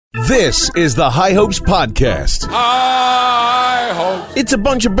This is the High Hopes Podcast. High Hopes. It's a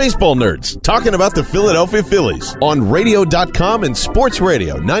bunch of baseball nerds talking about the Philadelphia Phillies on radio.com and Sports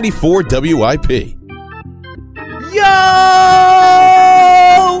Radio 94 WIP. Yo!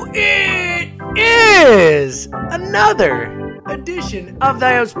 It is another edition of the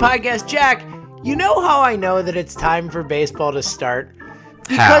High Hopes Podcast. Jack, you know how I know that it's time for baseball to start?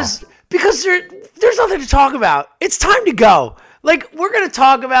 Because there's nothing to talk about. It's time to go. Like, we're going to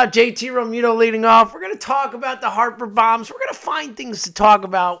talk about JT Realmuto leading off. We're going to talk about the Harper bombs. We're going to find things to talk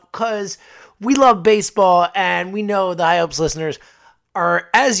about because we love baseball, and we know the High Hopes listeners are,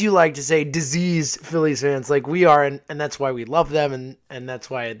 as you like to say, diseased Phillies fans like we are, and that's why we love them, and that's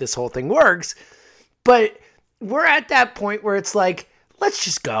why this whole thing works. But we're at that point where it's like, let's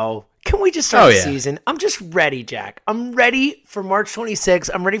just go. Can we just start the season? I'm just ready, Jack. I'm ready for March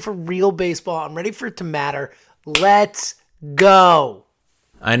 26th. I'm ready for real baseball. I'm ready for it to matter. Let's go.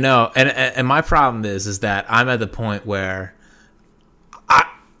 I know, and my problem is that I'm at the point where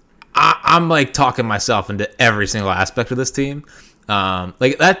I'm like talking myself into every single aspect of this team.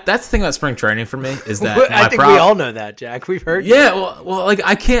 Like that's the thing about spring training for me is that I think we all know that, Jack. We've heard. Yeah, well, like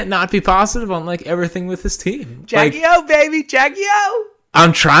I can't not be positive on like everything with this team. Jackie-O, baby, Jackie-O.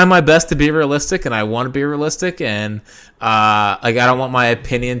 I'm trying my best to be realistic, and I want to be realistic, and like I don't want my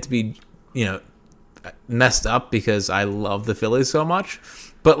opinion to be, messed up because I love the Phillies so much.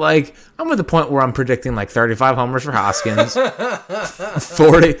 But like I'm at the point where I'm predicting like 35 homers for Hoskins,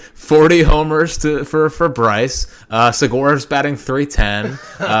 40 homers for Bryce. Segura's batting .310.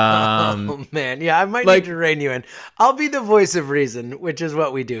 Oh man, yeah, I might need to rein you in. I'll be the voice of reason, which is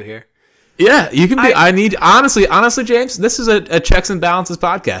what we do here. Yeah, you can be. I need honestly, James. This is a checks and balances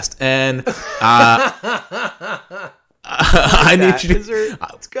podcast, and I need you to.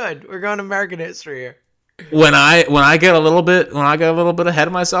 It's good. We're going American history here. When I get a little bit ahead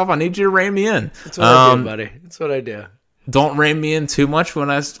of myself, I need you to rein me in. That's what I do, buddy. That's what I do. Don't rein me in too much when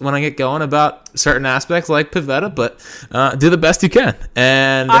I get going about certain aspects like Pivetta, but do the best you can.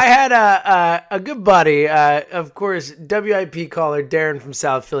 And I had a good buddy, of course, WIP caller Darren from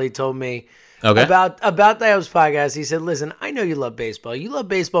South Philly told me about the High Hopes podcast. He said, "Listen, I know you love baseball. You love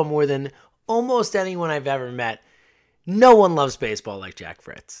baseball more than almost anyone I've ever met. No one loves baseball like Jack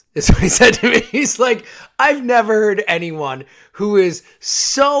Fritz," is what he said to me. He's like, "I've never heard anyone who is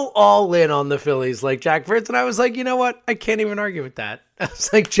so all in on the Phillies like Jack Fritz." And I was like, you know what? I can't even argue with that. I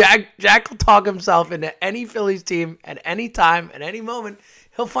was like, Jack will talk himself into any Phillies team at any time, at any moment.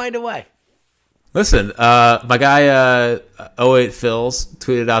 He'll find a way. Listen, my guy 08 Phils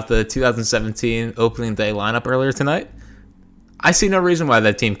tweeted out the 2017 opening day lineup earlier tonight. I see no reason why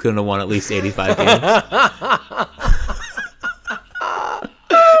that team couldn't have won at least 85 games.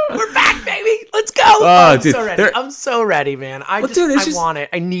 We're back, baby. Let's go. Dude, I'm so ready, man. I want it.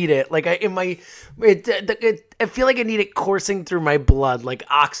 I need it. Like I feel like I need it coursing through my blood like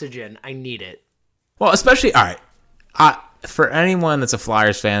oxygen. I need it. Well, especially all right. For anyone that's a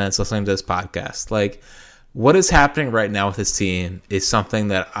Flyers fan that's listening to this podcast, like what is happening right now with this team is something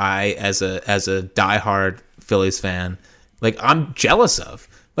that I, as a diehard Phillies fan, like I'm jealous of.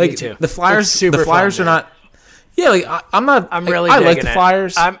 Like the Flyers are not. Yeah, like I'm not. I'm really. I like the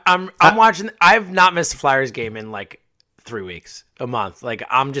Flyers. I'm watching. I've not missed a Flyers game in like 3 weeks, a month. Like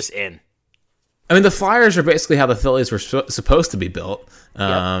I'm just in. I mean, the Flyers are basically how the Phillies were supposed to be built,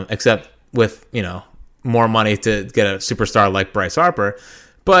 except with more money to get a superstar like Bryce Harper.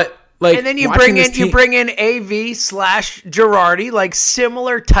 But like, and then you bring in AV/Girardi, like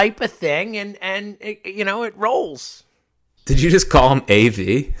similar type of thing, and it rolls. Did you just call him AV?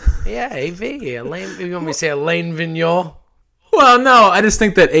 Yeah, AV. You want me to say Alain Vigneault? Well, no, I just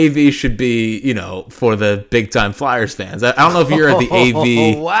think that AV should be, for the big-time Flyers fans. I don't know if you're at the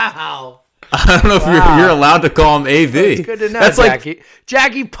AV. Oh, wow. I don't know if you're allowed to call him AV. That's good to know, that's Jackie.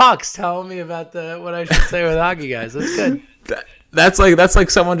 Jackie Puck's telling me about what I should say with hockey guys. That's good. That's like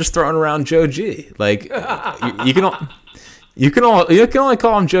someone just throwing around Joe G. Like you can only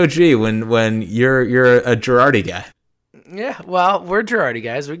call him Joe G when you're a Girardi guy. Yeah, well, we're Girardi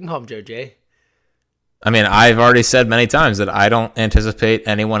guys. We can call him Joe J. I mean, I've already said many times that I don't anticipate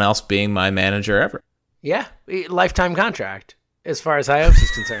anyone else being my manager ever. Yeah, lifetime contract as far as High Hopes is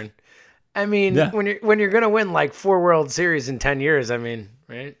concerned. I mean, when you're gonna win like 4 World Series in 10 years, I mean,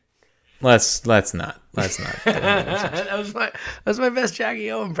 right? Let's not. That was my best Jackie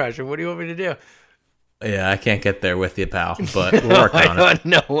O impression. What do you want me to do? Yeah, I can't get there with you, pal, but we'll work on it.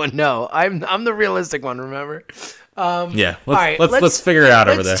 No. I'm the realistic one, remember? Let's figure it out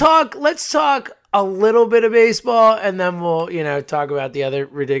over there. Let's talk a little bit of baseball, and then we'll, talk about the other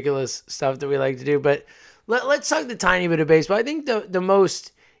ridiculous stuff that we like to do. But let's talk the tiny bit of baseball. I think the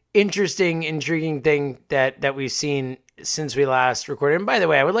most interesting, intriguing thing that we've seen since we last recorded. And by the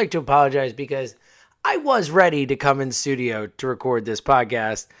way, I would like to apologize because I was ready to come in studio to record this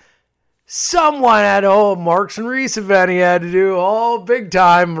podcast. Someone had a whole Marks and Reese event he had to do, all big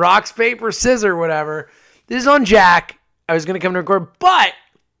time, rocks, paper, scissors, whatever. This is on Jack. I was going to come to record, but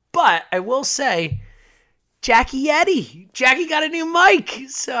I will say, Jackie got a new mic,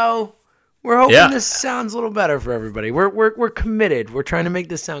 so we're hoping this sounds a little better for everybody. We're committed. We're trying to make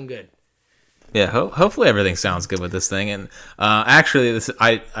this sound good. Yeah, hopefully everything sounds good with this thing. And actually,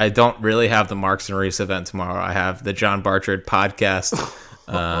 I don't really have the Marks and Reese event tomorrow. I have the John Barchard podcast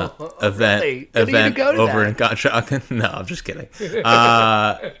event over in Conshohocken. No, I'm just kidding.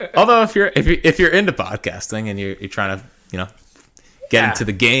 Although if you're into podcasting and you're trying to get into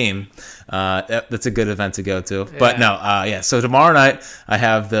the game, that's a good event to go to. But no, so tomorrow night I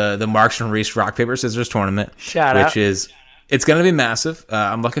have the Marks and Reese Rock Paper Scissors tournament, it's going to be massive.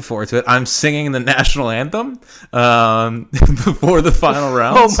 I'm looking forward to it. I'm singing the national anthem before the final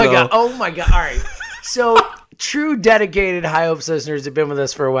round. Oh my god! All right, so true dedicated High Hopes listeners have been with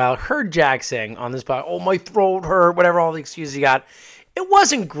us for a while. Heard Jack sing on this podcast. Oh, my throat hurt. Whatever, all the excuses he got. It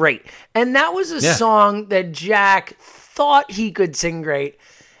wasn't great, and that was a song that Jack thought he could sing great.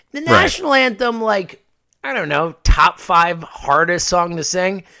 The national anthem, I don't know, top 5 hardest song to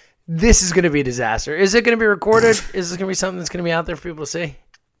sing. This is going to be a disaster. Is it going to be recorded? Is this going to be something that's going to be out there for people to see?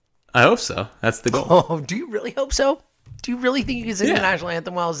 I hope so. That's the goal. Oh, do you really hope so? Do you really think you can sing the national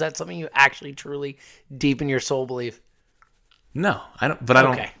anthem well? Is that something you actually, truly, deep in your soul believe? No, I don't. But I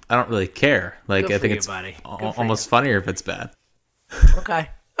don't really care. I think it's almost funnier if it's bad. Okay.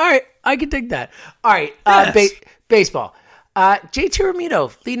 All right. I can dig that. All right. Baseball. JT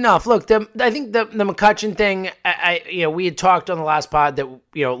Romito leading off. Look, I think the McCutchen thing, we had talked on the last pod that,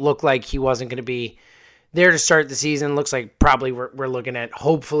 looked like he wasn't going to be there to start the season. Looks like probably we're looking at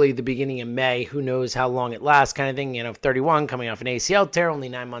hopefully the beginning of May. Who knows how long it lasts kind of thing. 31 coming off an ACL tear, only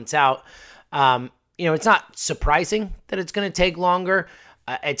 9 months out. It's not surprising that it's going to take longer.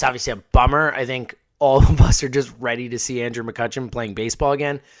 It's obviously a bummer. I think all of us are just ready to see Andrew McCutchen playing baseball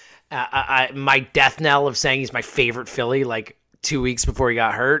again. My death knell of saying he's my favorite Philly 2 weeks before he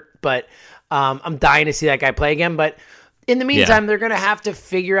got hurt. But I'm dying to see that guy play again. But in the meantime, they're going to have to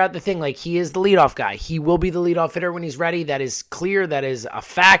figure out the thing. He is the leadoff guy. He will be the leadoff hitter when he's ready. That is clear. That is a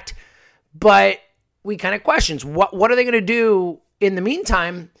fact. But we kind of questions, what are they going to do in the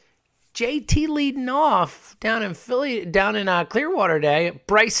meantime? JT leading off down in Philly, down in Clearwater Day.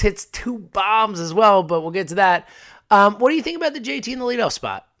 Bryce hits 2 bombs as well, but we'll get to that. What do you think about the JT in the leadoff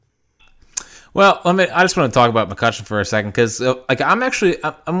spot? Well, I just want to talk about McCutchen for a second because,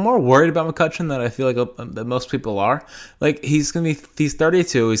 I'm more worried about McCutchen than I feel that most people are. He's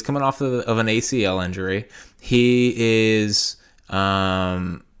 32. He's coming off of an ACL injury. He is,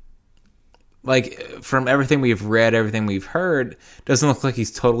 from everything we've read, everything we've heard, doesn't look like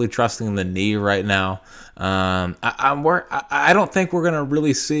he's totally trusting the knee right now. I don't think we're gonna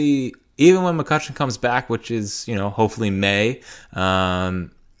really see, even when McCutchen comes back, which is hopefully May.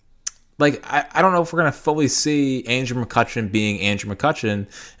 I don't know if we're going to fully see Andrew McCutchen being Andrew McCutchen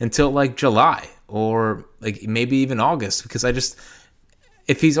until July or maybe even August, because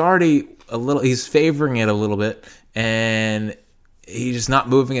if he's already he's favoring it a little bit and he's just not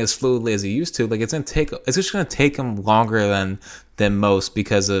moving as fluidly as he used to, it's just going to take him longer than most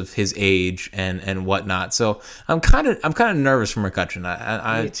because of his age and whatnot. So I'm kind of nervous for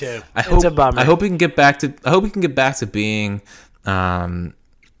McCutchen. Me too. It's a bummer. I hope he can get back to being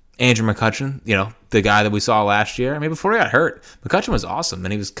Andrew McCutchen, the guy that we saw last year. Before he got hurt, McCutchen was awesome,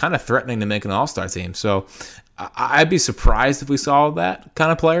 and he was kind of threatening to make an all-star team. So I'd be surprised if we saw that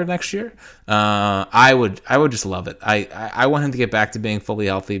kind of player next year. I would just love it. I want him to get back to being fully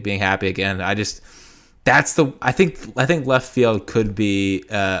healthy, being happy again. I think left field could be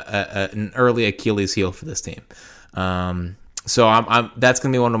an early Achilles heel for this team. So that's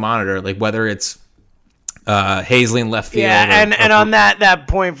gonna be one to monitor, whether it's Hazley in left field. Yeah, and on that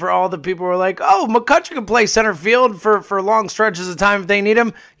point, for all the people who are like, oh, McCutchen can play center field for long stretches of time if they need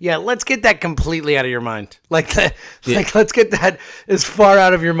him. Yeah, let's get that completely out of your mind. Let's get that as far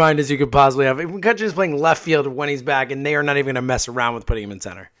out of your mind as you could possibly have. McCutchen is playing left field when he's back, and they are not even going to mess around with putting him in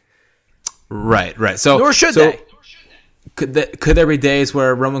center. Right. So nor should they. Could there be days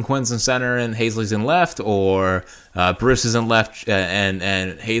where Roman Quinn's in center and Hazley's in left, or Bruce is in left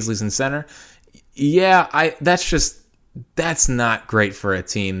and Hazley's in center? Yeah, that's not great for a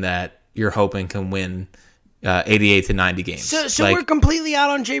team that you're hoping can win 88 to 90 games. So we're completely out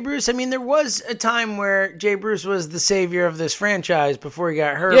on Jay Bruce. I mean, there was a time where Jay Bruce was the savior of this franchise before he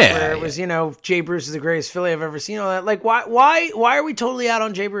got hurt. Where it was, Jay Bruce is the greatest Philly I've ever seen. All that. Like, why are we totally out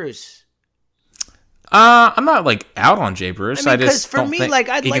on Jay Bruce? I'm not out on Jay Bruce. I just for don't me, think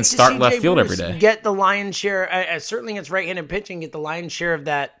I'd he like can to start see left Jay field Bruce every day. Get the lion's share. Certainly against right-handed pitching, get the lion's share of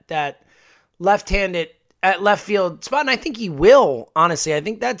that left-handed at left field spot, and I think he will. Honestly, I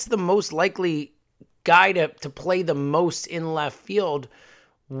think that's the most likely guy to play the most in left field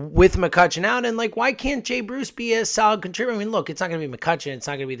with McCutchen out. And why can't Jay Bruce be a solid contributor? I mean, look, it's not going to be McCutchen. It's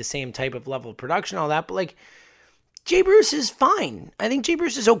not going to be the same type of level of production, all that. But Jay Bruce is fine. I think Jay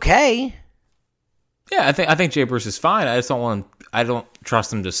Bruce is okay. Yeah, I think Jay Bruce is fine. I just I don't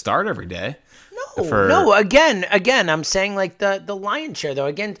trust him to start every day. No. Again, I'm saying the lion's share though.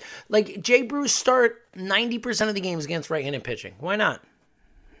 Again, Jay Bruce start 90% of the games against right-handed pitching. Why not?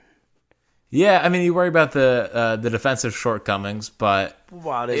 Yeah, I mean, you worry about the defensive shortcomings, but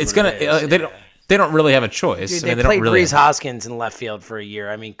it's gonna. They don't really have a choice. Dude, they played Bryce Hoskins in left field for a year.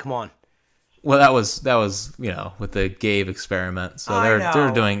 I mean, come on. Well, that was with the Gabe experiment. So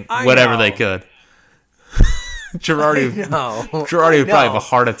they're doing whatever they could. Girardi would probably have a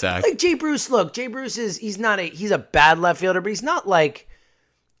heart attack. Jay Bruce, he's a bad left fielder, but he's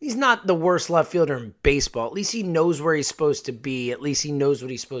not the worst left fielder in baseball. At least he knows where he's supposed to be. At least he knows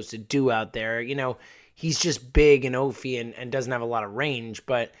what he's supposed to do out there. He's just big and oafy and doesn't have a lot of range,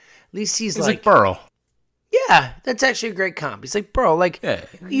 but at least he's like Burrow. Yeah, that's actually a great comp. He's like Burrow.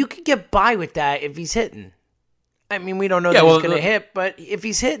 You could get by with that if he's hitting. I mean, we don't know that he's going to hit, but if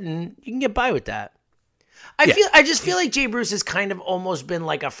he's hitting, you can get by with that. I just feel like Jay Bruce has kind of almost been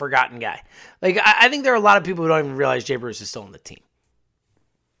a forgotten guy. I think there are a lot of people who don't even realize Jay Bruce is still on the team.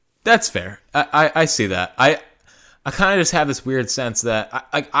 That's fair. I see that. I kind of just have this weird sense that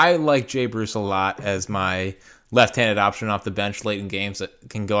I like Jay Bruce a lot as my left-handed option off the bench late in games that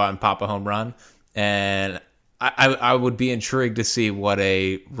can go out and pop a home run. And I would be intrigued to see what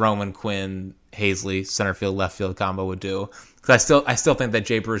a Roman Quinn Hazley center field left field combo would do, because I still think that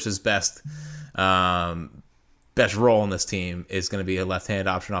Jay Bruce's best role in this team is going to be a left-handed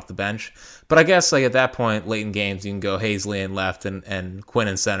option off the bench. But I guess at that point, late in games, you can go Hazley in left and Quinn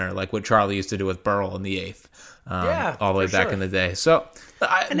in center, like what Charlie used to do with Burrell in the eighth, all the way back in the day. So,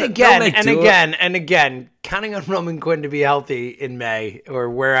 again, counting on Roman Quinn to be healthy in May or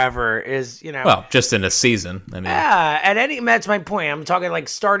wherever is, well, just in a season. I mean, that's my point. I'm talking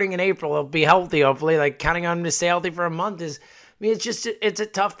starting in April, he'll be healthy. Hopefully, counting on him to stay healthy for a month is. I mean, it's a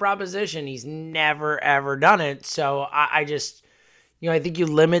tough proposition. He's never, ever done it. So I just, I think you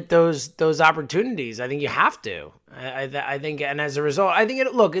limit those opportunities. I think you have to. I think, and as a result, I think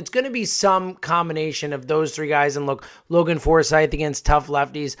it's going to be some combination of those three guys. And Logan Forsythe against tough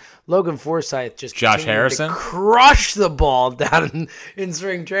lefties. Logan Forsythe just Josh Harrison to crush the ball down in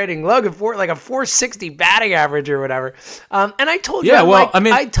spring training. Logan a 460 batting average or whatever. And I told you,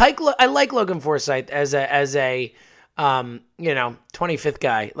 I like Logan Forsythe as a 25th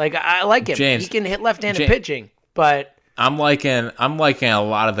guy. I like him. James, he can hit left-handed pitching, but I'm liking a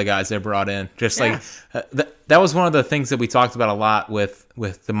lot of the guys they brought in. Just that was one of the things that we talked about a lot with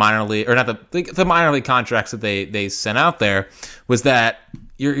the minor league, or not the minor league contracts that they sent out there, was that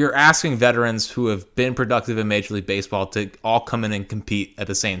you're asking veterans who have been productive in Major League Baseball to all come in and compete at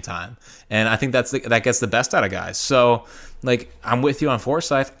the same time. And I think that gets the best out of guys. So, I'm with you on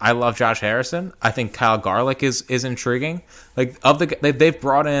Forsythe. I love Josh Harrison. I think Kyle Garlick is intriguing. They've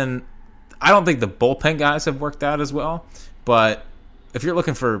brought in, I don't think the bullpen guys have worked out as well, but if you're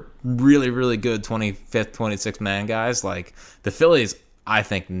looking for really, really good 25th, 26th man guys, the Phillies, I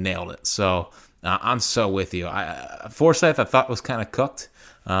think nailed it. So I'm so with you. Forsythe I thought was kind of cooked.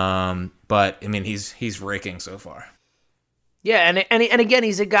 But I mean, he's raking so far. Yeah, and again,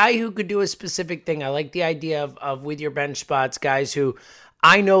 he's a guy who could do a specific thing. I like the idea of with your bench spots, guys who,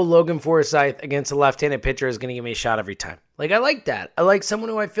 I know Logan Forsythe against a left-handed pitcher is going to give me a shot every time. I like that. I like someone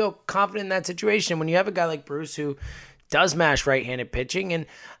who I feel confident in that situation. When you have a guy like Bruce who does mash right-handed pitching, and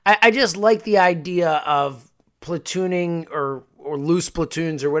I just like the idea of platooning or loose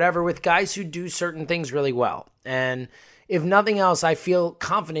platoons or whatever with guys who do certain things really well. And if nothing else, I feel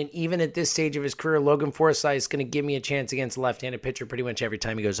confident even at this stage of his career, Logan Forsythe is going to give me a chance against a left-handed pitcher pretty much every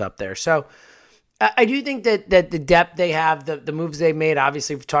time he goes up there. So I do think that the depth they have, the moves they've made,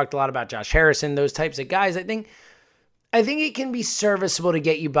 obviously we've talked a lot about Josh Harrison, those types of guys. I think it can be serviceable to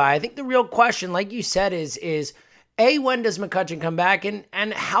get you by. I think the real question, like you said, is A, when does McCutchen come back,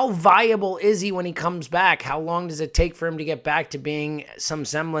 and how viable is he when he comes back? How long does it take for him to get back to being some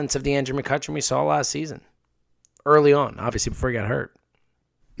semblance of the Andrew McCutchen we saw last season? Early on, obviously, before he got hurt.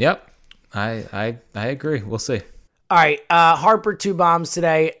 Yep. I agree. We'll see. All right, Harper 2 bombs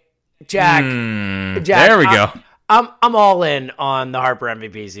today. Jack, there we go. I'm all in on the Harper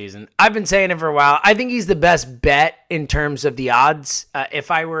MVP season. I've been saying it for a while. I think he's the best bet in terms of the odds.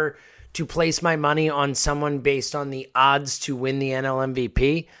 If I were to place my money on someone based on the odds to win the NL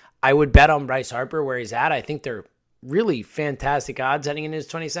MVP, I would bet on Bryce Harper where he's at. I think they're really fantastic odds heading into his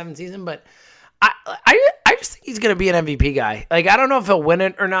 27th season, but I just think he's going to be an MVP guy. Like, I don't know if he'll win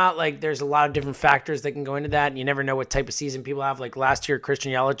it or not. Like, there's a lot of different factors that can go into that, and you never know what type of season people have. Like, last year,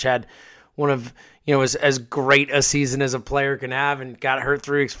 Christian Yelich had one of, as great a season as a player can have and got hurt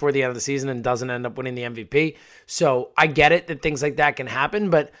 3 weeks before the end of the season and doesn't end up winning the MVP. So I get it that things like that can happen,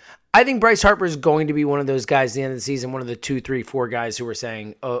 but I think Bryce Harper is going to be one of those guys at the end of the season, one of the 2, 3, 4 guys who are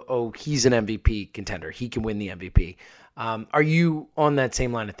saying, oh, he's an MVP contender. He can win the MVP. Are you on that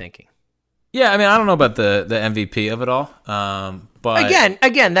same line of thinking? Yeah, I mean, I don't know about the MVP of it all, but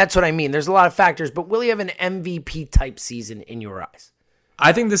again, that's what I mean. There's a lot of factors, but will he have an MVP type season in your eyes?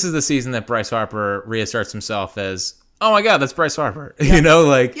 I think this is the season that Bryce Harper reasserts himself as, oh my God, that's Bryce Harper. Yeah.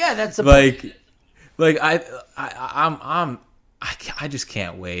 That's the point. I just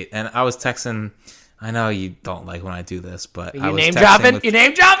can't wait. And I was texting. I know you don't like when I do this, but You name dropping?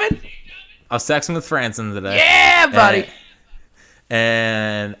 I was texting with Franson today. Yeah, buddy.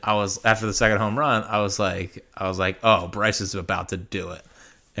 And I was, after the second home run, I was like, oh, Bryce is about to do it.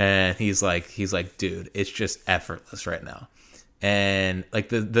 And he's like, dude, it's just effortless right now. And like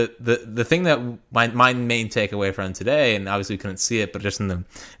the thing that my main takeaway from today, and obviously we couldn't see it, but just in the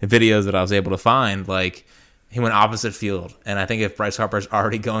videos that I was able to find, like, he went opposite field. And I think if Bryce Harper's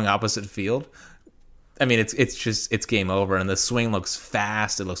already going opposite field, I mean, it's game over. And the swing looks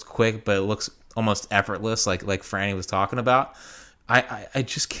fast, it looks quick, but it looks almost effortless, like Franny was talking about. I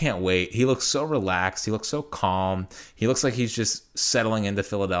just can't wait. He looks so relaxed. He looks so calm. He looks like he's just settling into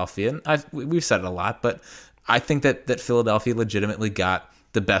Philadelphia. And we've said it a lot, but I think that Philadelphia legitimately got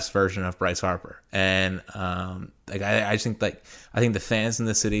the best version of Bryce Harper. And I think the fans in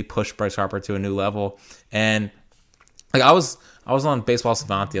the city pushed Bryce Harper to a new level. And like I was on Baseball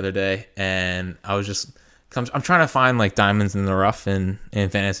Savant the other day, and I was just, I'm trying to find like diamonds in the rough in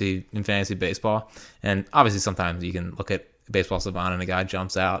fantasy baseball. And obviously sometimes you can look at Baseball Savant and a guy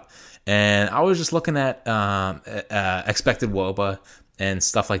jumps out. And I was just looking at expected WOBA and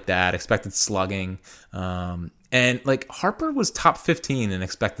stuff like that, expected slugging. And like Harper was top 15 in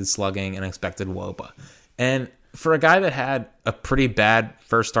expected slugging and expected WOBA. And for a guy that had a pretty bad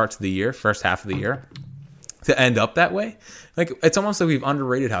first half of the year, to end up that way, like it's almost like we've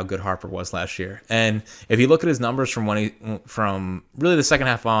underrated how good Harper was last year. And if you look at his numbers from really the second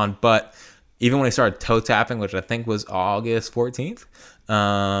half on, but even when he started toe tapping, which I think was August 14th,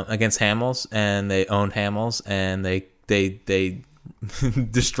 against Hamels, and they owned Hamels, and they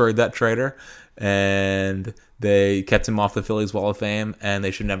destroyed that trader, and they kept him off the Phillies Wall of Fame, and they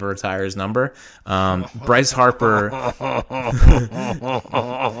should never retire his number. Bryce Harper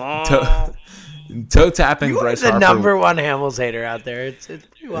toe tapping Bryce Harper. You're the number one Hamels hater out there. It's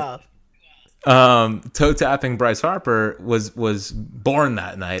pretty wild. Toe tapping Bryce Harper was born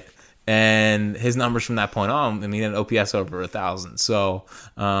that night. And his numbers from that point on, I mean, an OPS over 1,000. So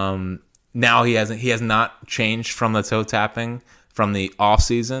now he has not changed from the toe tapping from the off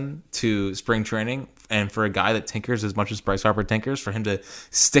season to spring training. And for a guy that tinkers as much as Bryce Harper tinkers, for him to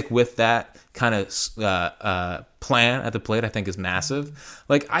stick with that kind of plan at the plate, I think is massive.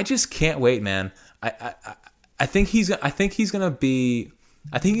 Like, I just can't wait, man. I think he's gonna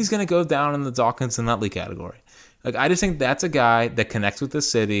go down in the Dawkins and Nutley category. Like, I just think that's a guy that connects with the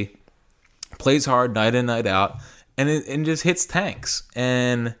city, plays hard night in, night out, and just hits tanks.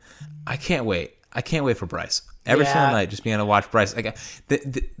 And I can't wait. I can't wait for Bryce. Every single night, just being able to watch Bryce. Like,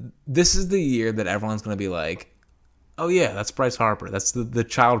 this is the year that everyone's going to be like, oh, yeah, that's Bryce Harper. That's the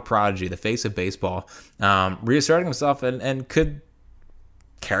child prodigy, the face of baseball, reasserting himself and could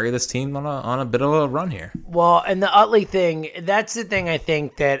carry this team on a bit of a run here. Well, and the Utley thing, that's the thing I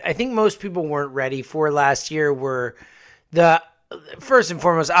think most people weren't ready for last year, were the first and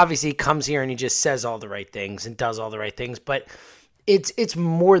foremost, obviously he comes here and he just says all the right things and does all the right things, but it's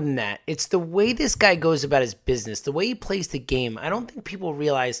more than that. It's the way this guy goes about his business, the way he plays the game. I don't think people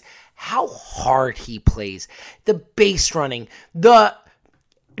realize how hard he plays. The base running, the,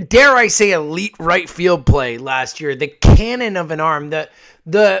 dare I say, elite right field play last year, the cannon of an arm,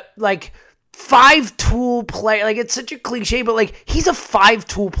 the like 5-tool player. Like, it's such a cliche, but like, he's a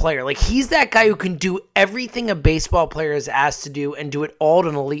 5-tool player. Like, he's that guy who can do everything a baseball player is asked to do and do it all at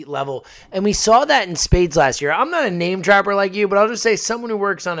an elite level. And we saw that in spades last year. I'm not a name dropper like you, but I'll just say someone who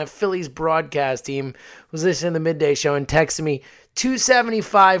works on a Phillies broadcast team was listening to the midday show and texted me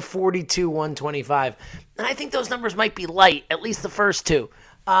 275, 42, 125. And I think those numbers might be light, at least the first two.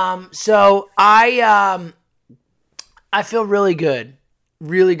 So I feel really good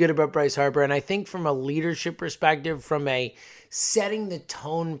about Bryce Harper. And I think from a leadership perspective, from a setting the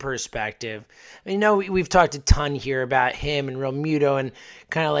tone perspective, I know we've talked a ton here about him and Real Muto and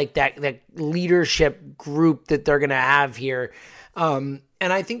kind of like that leadership group that they're going to have here. And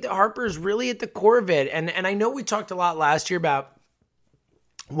I think that Harper is really at the core of it. And I know we talked a lot last year about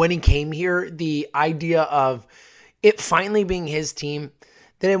when he came here, the idea of it finally being his team.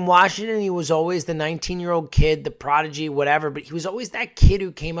 That in Washington, he was always the 19-year-old kid, the prodigy, whatever, but he was always that kid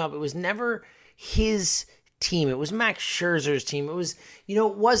who came up. It was never his team. It was Max Scherzer's team. It was,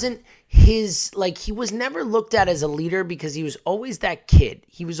 it wasn't his, he was never looked at as a leader because he was always that kid.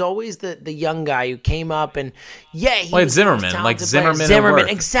 He was always the young guy who came up and, he was Zimmerman, Zimmerman,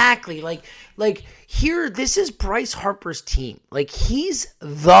 exactly. Here, this is Bryce Harper's team. He's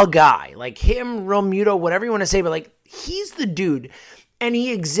the guy. Him, Real Muto, whatever you want to say, but, he's the dude. And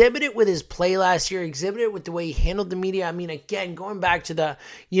he exhibited with his play last year, exhibited with the way he handled the media. I mean, again, going back to the,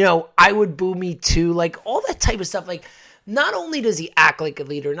 I would boo me too, all that type of stuff. Not only does he act like a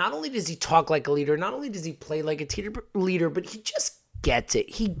leader, not only does he talk like a leader, not only does he play like a leader, but he just gets it.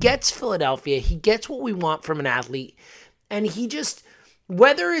 He gets Philadelphia. He gets what we want from an athlete. And he just,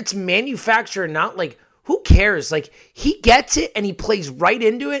 whether it's manufactured or not, who cares? He gets it and he plays right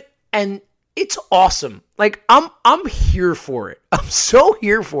into it. And it's awesome. I'm here for it. I'm so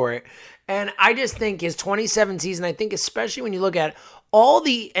here for it. And I just think his 27 season, I think especially when you look at all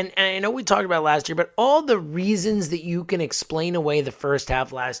the, and I know we talked about last year, but all the reasons that you can explain away the first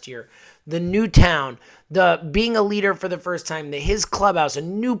half last year, the new town, the being a leader for the first time, his clubhouse, a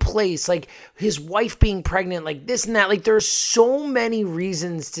new place, his wife being pregnant, this and that. There's so many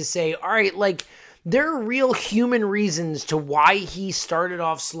reasons to say, all right, there are real human reasons to why he started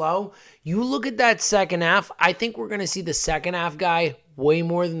off slow. You look at that second half, I think we're going to see the second half guy way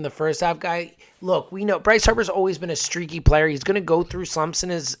more than the first half guy. Look, we know Bryce Harper's always been a streaky player. He's going to go through slumps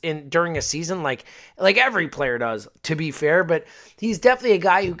during a season like every player does, to be fair. But he's definitely a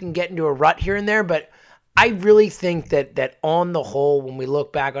guy who can get into a rut here and there. But I really think that on the whole, when we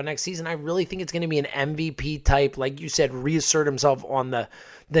look back on next season, I really think it's going to be an MVP type, like you said, reassert himself on the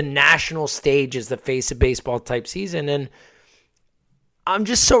national stage as the face of baseball type season. And I'm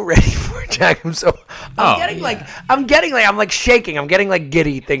just so ready for it, Jack. I'm shaking. I'm getting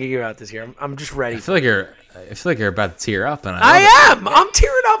giddy thinking about this here. I'm just ready. I feel like you're about to tear up, and I am. I'm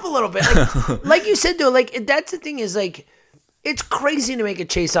tearing up a little bit. Like you said, though. That's the thing is it's crazy to make a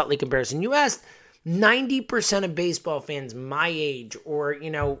Chase Utley comparison. You asked 90% of baseball fans my age, or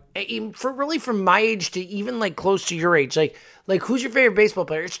from my age to even close to your age, who's your favorite baseball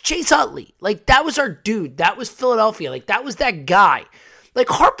player? It's Chase Utley. That was our dude. That was Philadelphia. That was that guy.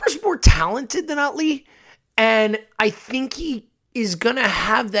 Harper's more talented than Utley, and I think he is gonna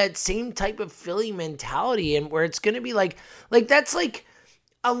have that same type of Philly mentality, and where it's gonna be that's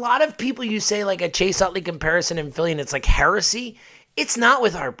a lot of people. You say a Chase Utley comparison in Philly, and it's heresy. It's not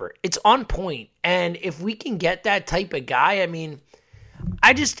with Harper. It's on point. And if we can get that type of guy, I mean,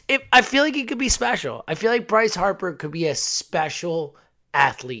 I feel like he could be special. I feel like Bryce Harper could be a special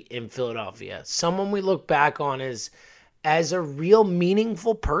athlete in Philadelphia. Someone we look back on as a real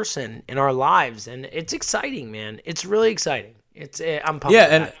meaningful person in our lives. And it's exciting, man. It's really exciting. I'm pumped. Yeah,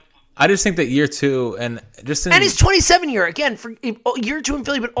 and I just think that year two, and his 27 year, again, for year two in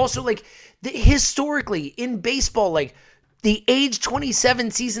Philly, but also historically in baseball, the age 27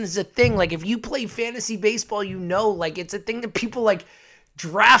 season is a thing. If you play fantasy baseball, it's a thing that people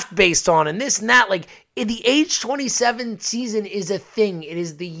draft based on and this and that. The age 27 season is a thing. It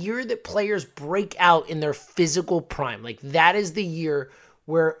is the year that players break out in their physical prime. That is the year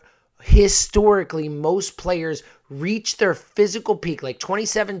where historically most players reach their physical peak,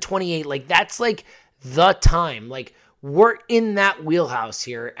 27, 28. That's the time. We're in that wheelhouse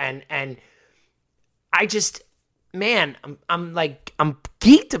here. And I just, man, I'm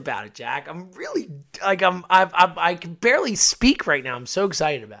geeked about it, Jack. I'm really I can barely speak right now. I'm so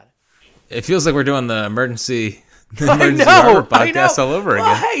excited about it. It feels like we're doing the emergency Harper podcast all over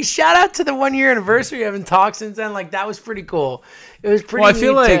again. Hey, shout out to the 1 year anniversary. We haven't talked since then. That was pretty cool. It was pretty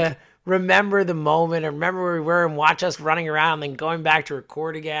neat to remember the moment and remember where we were and watch us running around and then going back to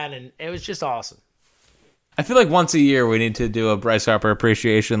record again. And it was just awesome. I feel like once a year we need to do a Bryce Harper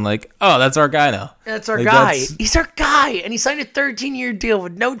appreciation. That's our guy now. That's our guy. He's our guy. And he signed a 13-year deal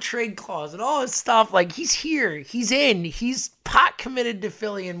with no trade clause and all his stuff. He's here. He's in. He's pot committed to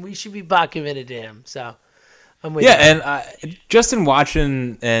Philly, and we should be pot committed to him. So I'm with you. And just in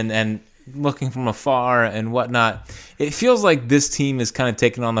watching and looking from afar and whatnot, it feels like this team is kind of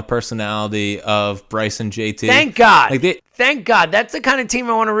taking on the personality of Bryce and JT. Thank God. Thank God. That's the kind of team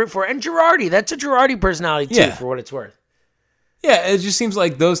I want to root for. And Girardi, that's a Girardi personality too, for what it's worth. Yeah, it just seems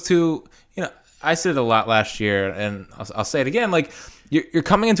like those two, I said it a lot last year, and I'll say it again, like, you're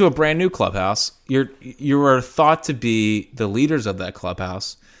coming into a brand new clubhouse. You are thought to be the leaders of that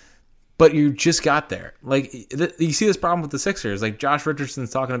clubhouse, but you just got there. Like, you see this problem with the Sixers. Like, Josh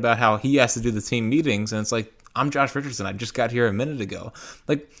Richardson's talking about how he has to do the team meetings, and it's like, I'm Josh Richardson. I just got here a minute ago.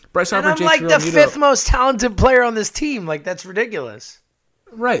 Like, Bryce Harper, and I'm like the fifth most talented player on this team. Like, that's ridiculous.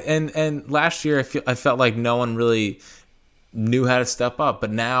 Right, and last year I felt like no one really knew how to step up,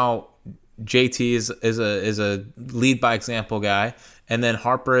 but now JT is a lead by example guy, and then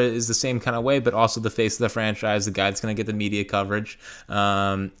Harper is the same kind of way, but also the face of the franchise, the guy that's going to get the media coverage,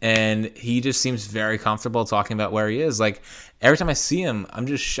 and he just seems very comfortable talking about where he is. Like, every time I see him, I'm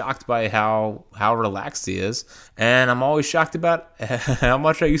just shocked by how relaxed he is, and I'm always shocked about how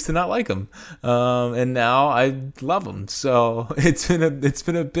much I used to not like him, and now I love him. So it's been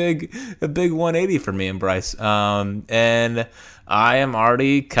a big 180 for me and Bryce, and I am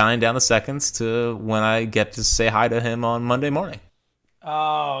already counting down the seconds to when I get to say hi to him on Monday morning.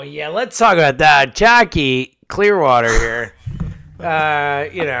 Oh, yeah, let's talk about that. Jackie Clearwater here,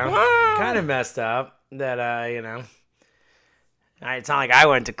 kind of messed up that, it's not like I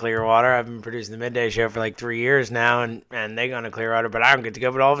went to Clearwater. I've been producing the Midday Show for like 3 years now, and they going to Clearwater, but I don't get to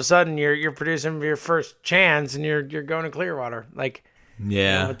go. But all of a sudden, you're producing your first chance, and you're going to Clearwater. Like,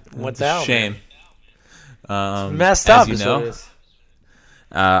 yeah, what the hell? Shame. It's messed up. As you know,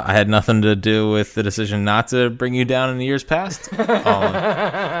 I had nothing to do with the decision not to bring you down in the years past.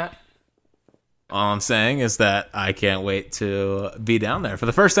 All I'm saying is that I can't wait to be down there for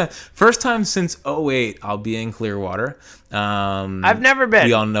the first time. First time since 2008, I'll be in Clearwater. I've never been.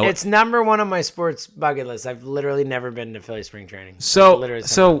 We all know it's number one on my sports bucket list. I've literally never been to Philly spring training.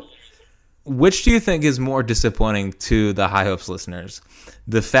 So which do you think is more disappointing to the High Hopes listeners?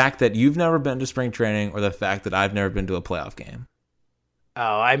 The fact that you've never been to spring training, or the fact that I've never been to a playoff game?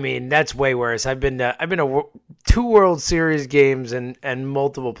 Oh, I mean, that's way worse. I've been to 2 World Series games and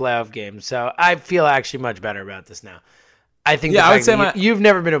multiple playoff games, so I feel actually much better about this now. I think I would say you've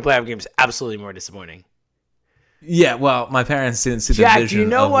never been to a playoff game is absolutely more disappointing. Yeah, well, my parents didn't see Jack, the vision. Jack, do you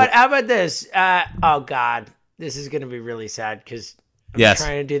know what? How about this? Oh, God, this is going to be really sad because I'm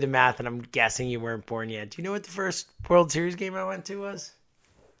trying to do the math, and I'm guessing you weren't born yet. Do you know what the first World Series game I went to was?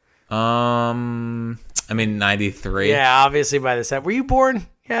 93. Yeah, obviously by the set. Were you born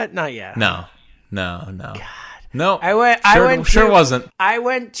yet? Not yet. No. God. No. I sure wasn't. I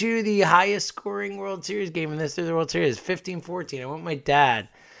went to the highest scoring World Series game in the history of the World Series, 15-14. I went with my dad.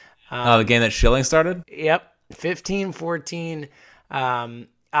 The game that Schilling started? Yep. 15-14.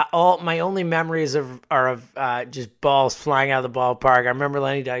 All my only memories are of just balls flying out of the ballpark. I remember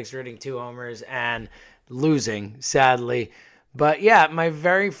Lenny Dykstra hitting 2 homers and losing, sadly. But yeah, my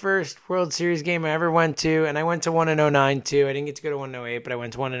very first World Series game I ever went to, and I went to one in 2009 too. I didn't get to go to one in 2008, but I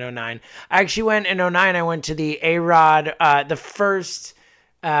went to one in 2009. I actually went in 2009. I went to the A-Rod, the first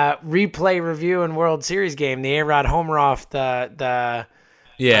replay review and World Series game, the A-Rod homer off the off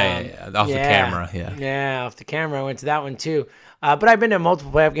the camera. Yeah, off the camera. I went to that one too. But I've been to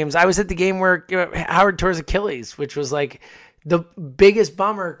multiple playoff games. I was at the game where Howard tore his Achilles, which was like the biggest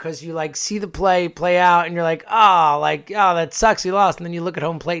bummer because you like see the play out and you're like, oh, that sucks, he lost. And then you look at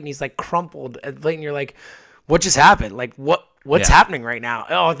home plate and he's like crumpled at the plate and you're like, what just happened? Like what's happening right now?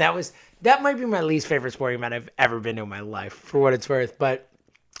 Oh, that might be my least favorite sporting event I've ever been to in my life, for what it's worth. But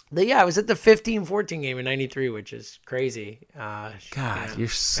I was at the 15-14 game in 93, which is crazy. God, you're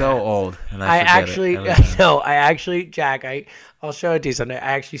so old. And Jack, I'll show it to you someday.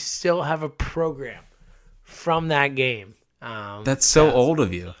 I actually still have a program from that game. That's so old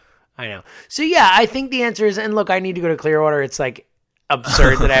of you. I know. So yeah, I think the answer is, and look, I need to go to Clearwater. It's like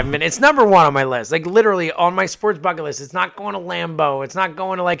absurd that I haven't been. It's number one on my list. Like literally on my sports bucket list. It's not going to Lambeau. It's not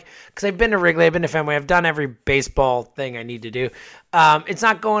going to because I've been to Wrigley, I've been to Fenway, I've done every baseball thing I need to do. It's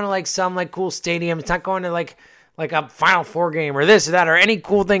not going to some cool stadium. It's not going to like a Final Four game or this or that or any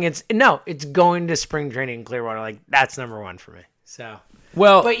cool thing. It's going to spring training in Clearwater. Like that's number one for me. So.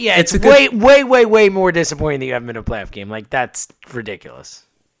 Well, but yeah, it's way more disappointing that you haven't been to a playoff game. Like that's ridiculous.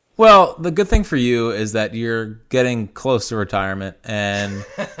 Well, the good thing for you is that you're getting close to retirement, and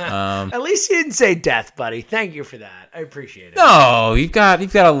at least you didn't say death, buddy. Thank you for that. I appreciate it. No, you've got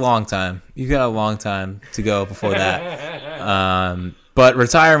a long time. You've got a long time to go before that. But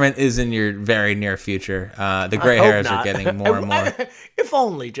retirement is in your very near future. The gray hairs are getting more and more. If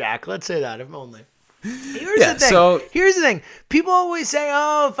only, Jack. Let's say that. If only. Here's the thing. People always say,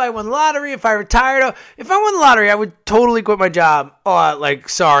 "Oh, if I won the lottery, if I retired, oh, if I won the lottery, I would totally quit my job." Oh, like,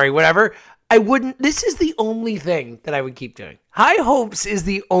 sorry, whatever. I wouldn't. This is the only thing that I would keep doing. High hopes is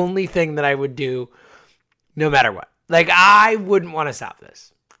the only thing that I would do, no matter what. Like, I wouldn't want to stop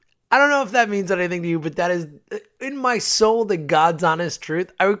this. I don't know if that means anything to you, but that is in my soul the God's honest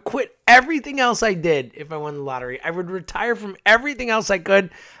truth. I would quit everything else I did if I won the lottery. I would retire from everything else I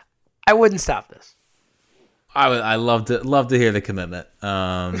could. I wouldn't stop this. I love to hear the commitment.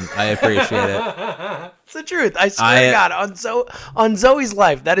 I appreciate it. It's the truth. I swear to God, on Zoe's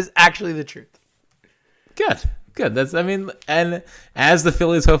life, that is actually the truth. Good. And as the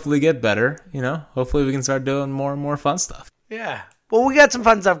Phillies hopefully get better, hopefully we can start doing more and more fun stuff. Yeah. Well, we got some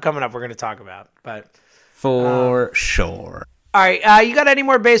fun stuff coming up we're going to talk about, but for sure. All right, you got any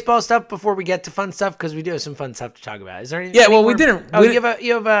more baseball stuff before we get to fun stuff? Because we do have some fun stuff to talk about. Is there anything? Yeah, well, we didn't. Oh, you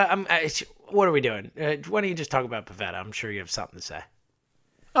have a. What are we doing? Why don't you just talk about Pivetta? I'm sure you have something to say.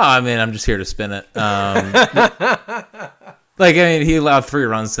 Oh, I mean, I'm just here to spin it. He allowed 3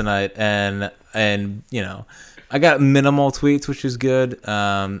 runs tonight, and I got minimal tweets, which is good.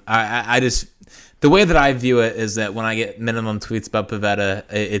 I just the way that I view it is that when I get minimum tweets about Pivetta,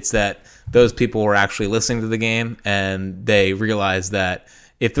 it's that those people were actually listening to the game and they realize that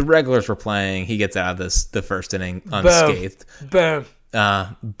if the regulars were playing, he gets out of the first inning unscathed. Boom.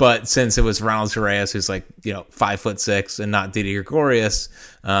 But since it was Ronald Torreyes, who's 5'6" and not Didi Gregorius,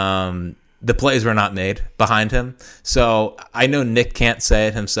 the plays were not made behind him. So I know Nick can't say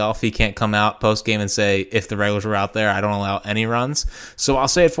it himself. He can't come out post game and say, if the regulars were out there, I don't allow any runs. So I'll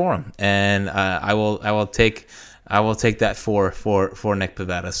say it for him, and I will take that for Nick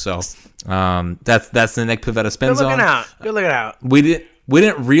Pivetta. So that's the Nick Pivetta spin zone. Good looking out. We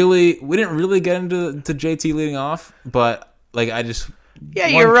didn't really get into JT leading off, but yeah,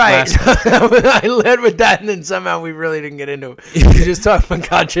 you're right. I led with that, and then somehow we really didn't get into it. You just talked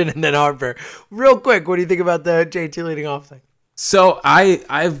McCutcheon and then Harper. Real quick, what do you think about the JT leading off thing? So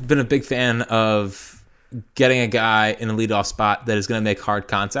I've been a big fan of getting a guy in a leadoff spot that is going to make hard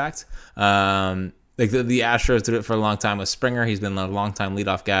contact. The Astros did it for a long time with Springer. He's been a long-time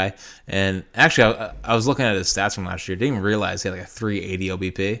leadoff guy. And actually, I was looking at his stats from last year. Didn't even realize he had a 380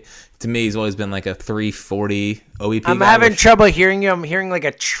 OBP. To me, he's always been a 340 OBP I'm having trouble hearing you. I'm hearing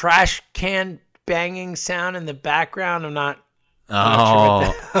a trash can banging sound in the background. I'm not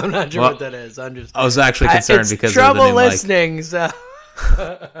sure what that is. I was actually concerned because trouble of the listening. So.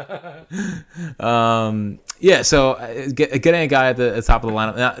 Yeah, so getting a guy at the top of the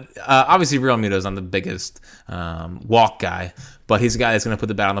lineup. Now, obviously, Real Muto's not the biggest walk guy, but he's a guy that's going to put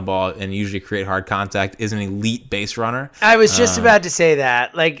the bat on the ball and usually create hard contact. Is an elite base runner. I was just about to say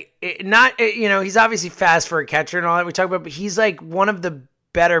that. He's obviously fast for a catcher and all that we talk about, but he's one of the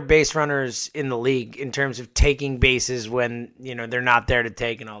better base runners in the league in terms of taking bases when they're not there to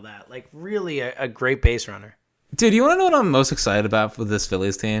take and all that. Really a great base runner. Dude, you want to know what I'm most excited about with this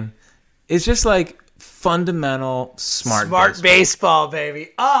Phillies team? It's just fundamental smart baseball, baby.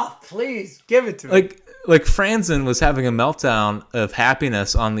 Oh, please give it to me. Franzen was having a meltdown of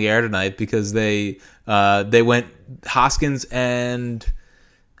happiness on the air tonight because they went Hoskins and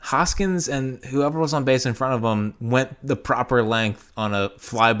whoever was on base in front of them went the proper length on a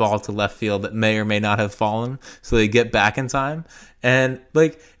fly ball to left field that may or may not have fallen, so they get back in time. And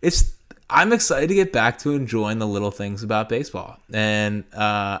I'm excited to get back to enjoying the little things about baseball. And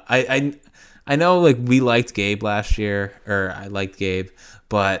I know we liked Gabe last year, or I liked Gabe,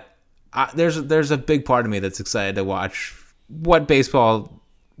 but there's a big part of me that's excited to watch what how baseball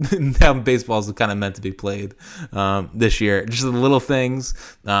is kind of meant to be played this year. Just the little things,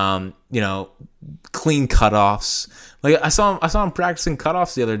 clean cutoffs. I saw him practicing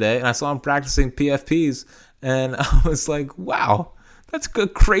cutoffs the other day, and I saw him practicing PFPs, and I was like, wow. That's a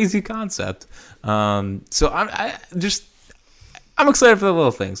crazy concept. So I'm excited for the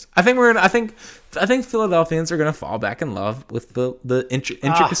little things. I think Philadelphians are gonna fall back in love with the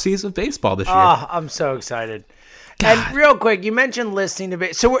intricacies of baseball this year. I'm so excited. God. And real quick, you mentioned listening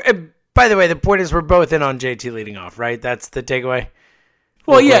to so by the way, the point is we're both in on JT leading off, right? That's the takeaway.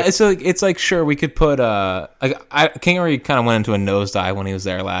 Well, yeah, it's sure we could put Kingery kind of went into a nosedive when he was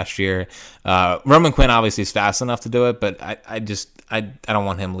there last year. Roman Quinn obviously is fast enough to do it, but I don't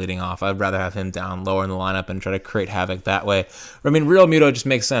want him leading off. I'd rather have him down lower in the lineup and try to create havoc that way. I mean, Real Muto just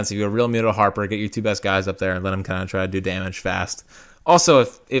makes sense. If you go Real Muto, Harper, get your 2 best guys up there and let them kind of try to do damage fast. Also,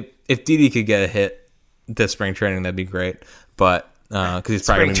 if Didi could get a hit this spring training, that'd be great. But because he's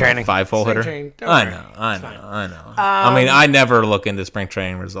probably going to be a 5-hole hitter. I know. I mean, I never look into spring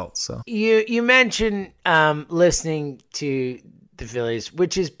training results. So you mentioned listening to the Phillies,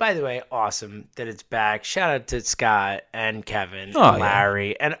 which is, by the way, awesome that it's back. Shout out to Scott and Kevin and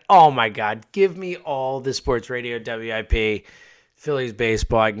Larry. And, oh, my God, give me all the sports radio WIP Phillies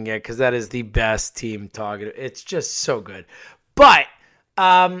baseball I can get because that is the best team talk. It's just so good. But,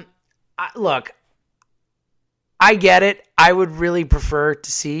 look, I get it. I would really prefer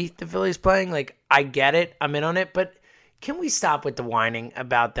to see the Phillies playing. Like, I get it. I'm in on it. But can we stop with the whining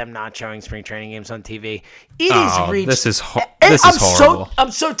about them not showing spring training games on TV? It is reached. This is horrible. I'm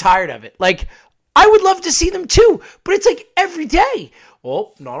so tired of it. Like, I would love to see them too, but it's like every day.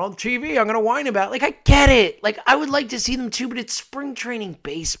 Well, not on TV. I'm going to whine about it. Like, I get it. Like, I would like to see them too, but it's spring training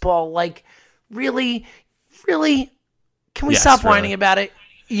baseball. Like, really? Can we stop whining about it?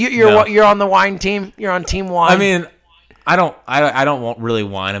 You're on the wine team. You're on team wine. I mean, I don't really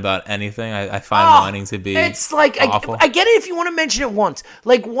whine about anything. I find whining to be it's like awful. I get it if you want to mention it once,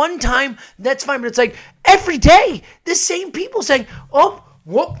 like one time, that's fine. But it's like every day the same people saying, "Oh,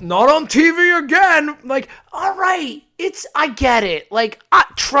 whoop, not on TV again." Like, all right, I get it. Like,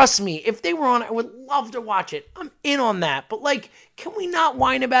 trust me, if they were on, I would love to watch it. I'm in on that. But like, can we not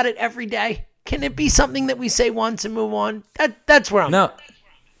whine about it every day? Can it be something that we say once and move on? That's where I'm. No.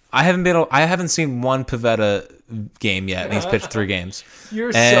 I haven't seen one Pivetta game yet, and he's pitched 3 games.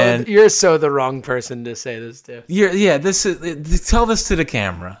 You're so the wrong person to say this to. Tell this to the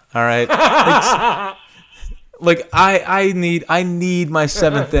camera, all right? Like I need my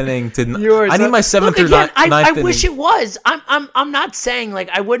 7th inning to. I need my 7th or 9th inning. I wish it was. I'm not saying like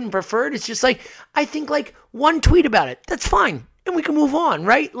I wouldn't prefer it. It's just like I think like one tweet about it. That's fine. And we can move on,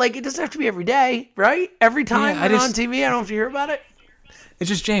 right? Like it doesn't have to be every day, right? Every time on TV, I don't have to hear about it. It's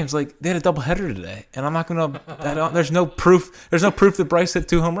just James. Like they had a doubleheader today, and I'm not gonna. There's no proof. There's no proof that Bryce hit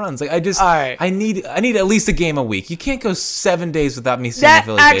 2 home runs. Like I need at least a game a week. You can't go 7 days without me seeing a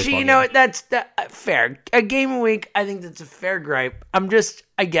Phillies baseball game. Actually, you know what? That's fair. A game a week. I think that's a fair gripe.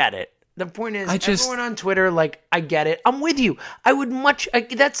 I get it. The point is, everyone on Twitter, like, I get it. I'm with you. I would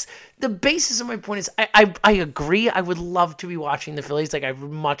that's the basis of my point is I agree. I would love to be watching the Phillies. Like I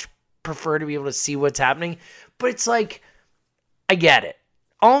would much prefer to be able to see what's happening. But it's like I get it.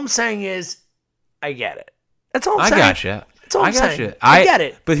 All I'm saying is, I get it. That's all I'm saying. I gotcha. That's all I'm saying. Gotcha. I get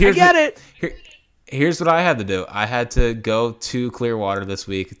it. But here's what I had to do. I had to go to Clearwater this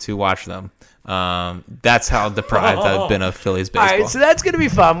week to watch them. That's how deprived I've been of Phillies baseball. All right, so that's gonna be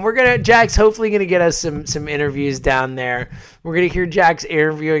fun. Jack's hopefully gonna get us some interviews down there. We're gonna hear Jack's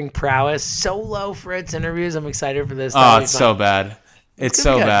interviewing prowess. Solo Fritz interviews. I'm excited for this. It's so bad. It's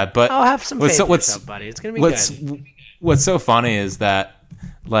so bad. But I'll have some faith in yourself, buddy. It's gonna be good. What's so funny is that.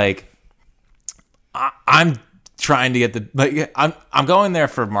 Like, I'm trying to get I'm going there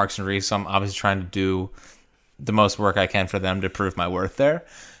for Marks and Reese, so I'm obviously trying to do the most work I can for them to prove my worth there.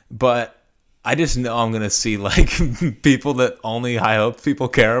 But I just know I'm going to see, like, people that only high hopes people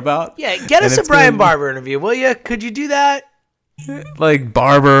care about. Yeah, get us a Brian Barber interview, will you? Could you do that? Like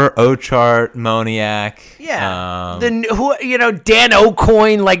Barber, Ochart, Moniak. Yeah. Dan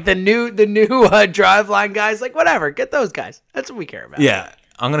O'Coin, like the new driveline guys, like whatever. Get those guys. That's what we care about. Yeah.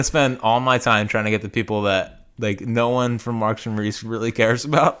 I'm going to spend all my time trying to get the people that like no one from Marks and Reese really cares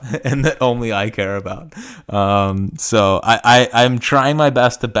about and that only I care about. So I'm trying my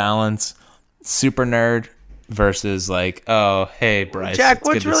best to balance super nerd versus like, oh, hey, Bryce. Jack,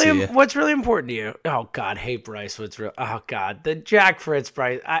 what's really important to you? Oh, God. Hey, Bryce. Oh, God. The Jack Fritz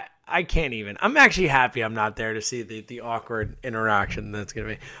Bryce. I can't even. I'm actually happy I'm not there to see the awkward interaction that's going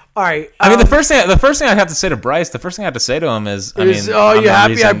to be. All right. I mean, the first thing I have to say to Bryce, the first thing I have to say to him is, oh, you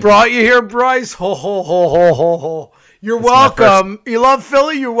happy I brought you here, Bryce? Ho, ho, ho, ho, ho, ho. You're welcome. You love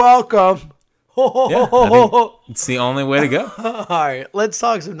Philly? You're welcome. Ho, ho, ho, ho, ho. It's the only way to go. All right. Let's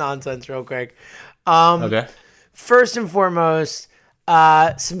talk some nonsense real quick. Okay. First and foremost,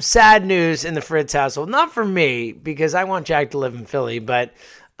 some sad news in the Fritz household. Not for me, because I want Jack to live in Philly, but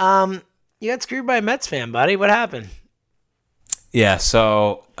you got screwed by a Mets fan, buddy. What happened? Yeah,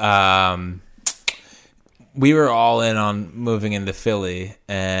 so we were all in on moving into Philly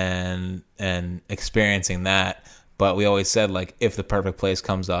and experiencing that, but we always said, like, if the perfect place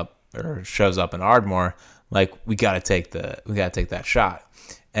comes up or shows up in Ardmore, like, we got to take that shot.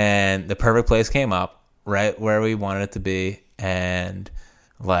 And the perfect place came up right where we wanted it to be, and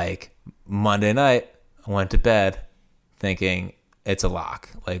like Monday night I went to bed thinking it's a lock.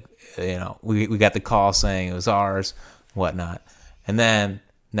 Like, you know, we got the call saying it was ours, whatnot. And then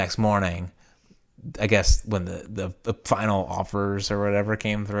next morning, I guess when the final offers or whatever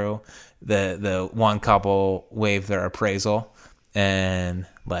came through, the one couple waived their appraisal, and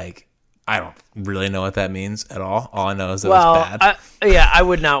like, I don't really know what that means at all. All I know is that it's bad. I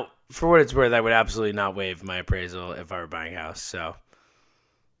would not for what it's worth, I would absolutely not waive my appraisal if I were buying a house. So,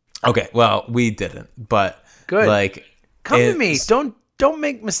 Okay, well, we didn't, but good. Like, Come to me. Don't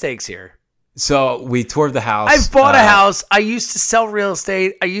make mistakes here. So we toured the house. I've bought a house. I used to sell real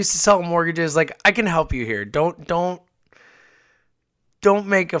estate. I used to sell mortgages. Like, I can help you here. Don't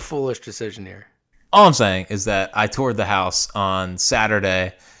make a foolish decision here. All I'm saying is that I toured the house on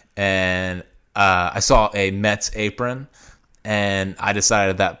Saturday, and I saw a Mets apron, and I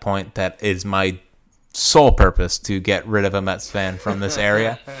decided at that point that it is my sole purpose to get rid of a Mets fan from this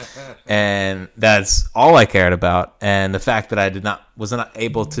area, and that's all I cared about. And the fact that I was not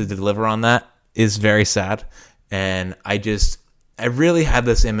able to deliver on that is very sad. And I really had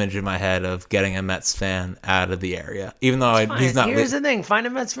this image in my head of getting a Mets fan out of the area, even though he's not. Here's the thing: find a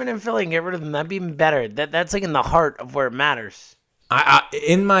Mets fan in Philly and get rid of them. That'd be even better. That's like in the heart of where it matters.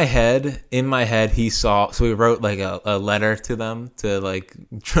 In my head, he saw. So we wrote like a letter to them to like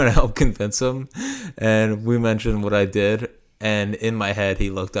try to help convince him, and we mentioned what I did. And in my head, he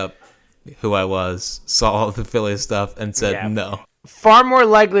looked up who I was, saw all the Philly stuff, and said no. Far more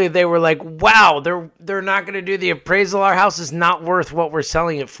likely they were like, wow, they're not going to do the appraisal. Our house is not worth what we're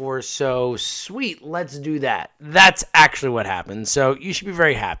selling it for. So sweet, let's do that. That's actually what happened. So you should be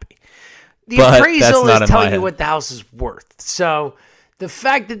very happy. The appraisal is telling you what the house is worth. So the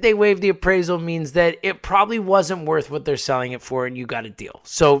fact that they waived the appraisal means that it probably wasn't worth what they're selling it for, and you got a deal.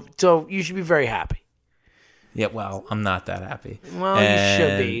 So you should be very happy. Yeah, well, I'm not that happy. Well, you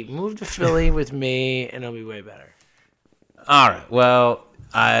should be. Move to Philly with me, and it'll be way better. All right. Well,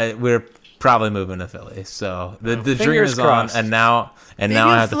 we're probably moving to Philly, so the dream is crossed. on, and now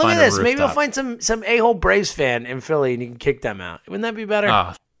I have to find a rooftop. Maybe I'll find some a-hole Braves fan in Philly, and you can kick them out. Wouldn't that be better?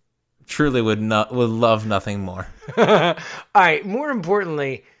 Oh, truly would love nothing more. All right. More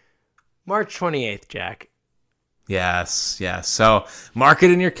importantly, March 28th, Jack. Yes. So mark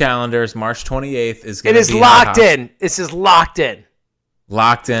it in your calendars. March 28th is going to be. It is locked in. This is locked in.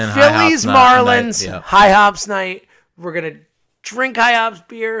 Locked in. Phillies Marlins High Hops night. We're going to drink High Hops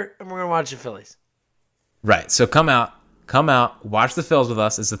beer, and we're going to watch the Phillies. Right. So come out, watch the Phils with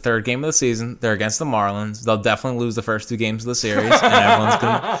us. It's the third game of the season. They're against the Marlins. They'll definitely lose the first two games of the series, and everyone's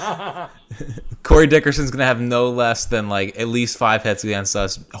going to... Corey Dickerson's going to have no less than, like, at least 5 hits against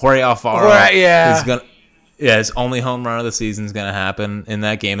us. Jorge Alfaro is going to... Yeah, his only home run of the season is going to happen in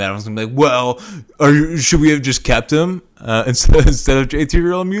that game. Everyone's going to be like, well, should we have just kept him instead of JT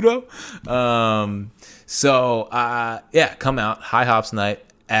Realmuto? So, come out. High Hops night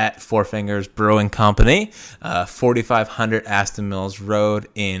at Four Fingers Brewing Company, 4500 Aston Mills Road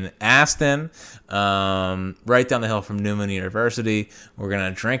in Aston, right down the hill from Newman University. We're going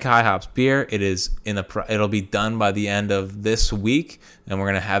to drink High Hops beer. It'll be done by the end of this week, and we're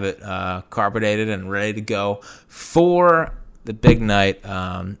going to have it carbonated and ready to go for the big night,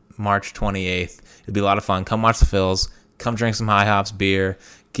 March 28th. It'll be a lot of fun. Come watch the Phils. Come drink some High Hops beer.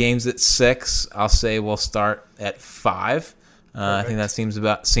 Games at 6. I'll say we'll start at 5. I think that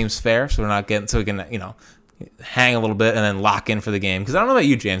seems fair. So we're not getting we can hang a little bit and then lock in for the game. Because I don't know about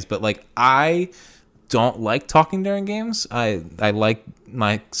you, James, but like I don't like talking during games. I like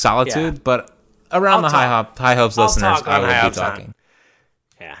my solitude, but around High Hopes listeners, I will be talking.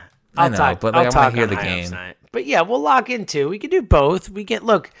 Yeah, I know, but like, I want to hear the game. But yeah, we'll lock in too. We can do both. We can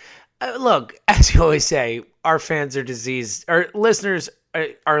look. As you always say, our fans are diseased. Our listeners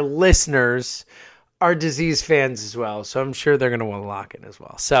are disease fans as well, so I'm sure they're going to want to lock in as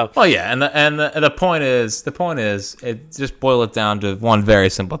well. So, well, yeah, and the point is, it just boil it down to one very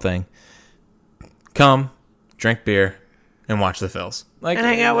simple thing: come, drink beer, and watch the Phils. And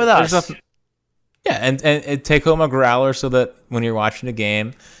hang out with us. Yeah, and take home a growler so that when you're watching a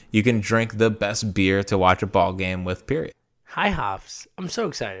game, you can drink the best beer to watch a ball game with. Period. High Hops. I'm so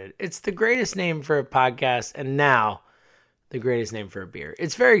excited. It's the greatest name for a podcast, and now the greatest name for a beer.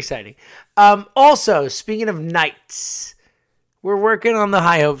 It's very exciting. Also, speaking of nights, we're working on the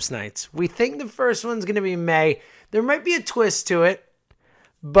High Hopes nights. We think the first one's going to be May. There might be a twist to it,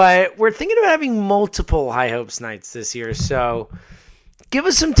 but we're thinking about having multiple High Hopes nights this year. So give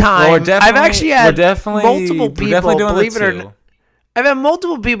us some time. Well, I've actually had multiple people, believe it or not. I've had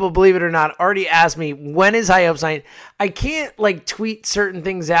multiple people, believe it or not, already ask me, when is High Hopes night? I can't tweet certain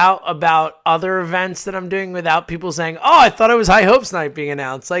things out about other events that I'm doing without people saying, oh, I thought it was High Hopes night being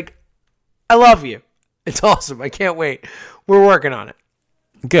announced. Like, I love you. It's awesome. I can't wait. We're working on it.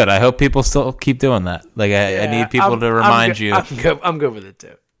 Good. I hope people still keep doing that. Like, I need people to remind you. I'm good with it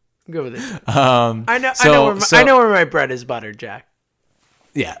too. I'm good with it too. I know where my bread is buttered, Jack.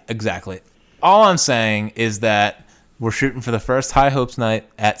 Yeah, exactly. All I'm saying is that we're shooting for the first High Hopes night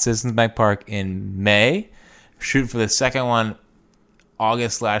at Citizens Bank Park in May. Shooting for the second one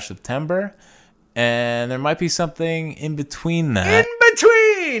August/September, and there might be something in between that. In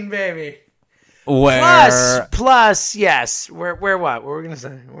between, baby. Where plus, yes. Where what? What we're gonna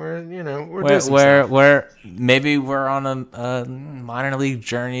say? We're maybe we're on a minor league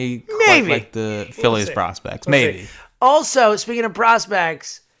journey, maybe like the Phillies prospects. Maybe. Also, speaking of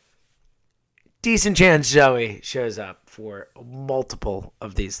prospects, decent chance Zoe shows up for multiple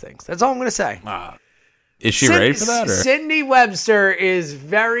of these things. That's all I'm gonna say. Is she ready for that? Or? Cindy Webster is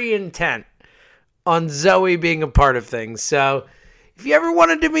very intent on Zoe being a part of things. So, if you ever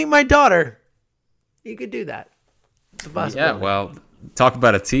wanted to meet my daughter, you could do that. It's a possibility. Yeah, well, talk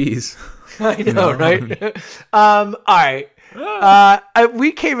about a tease. I know, right? All right.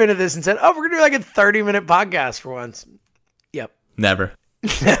 We came into this and said, we're going to do like a 30-minute podcast for once. Yep. Never.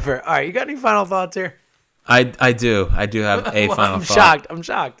 Never. All right. You got any final thoughts here? I do. I do have a final thought. I'm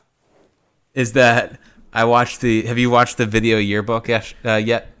shocked. Is that have you watched the video yearbook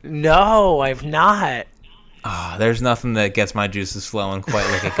yet? No, I've not. There's nothing that gets my juices flowing quite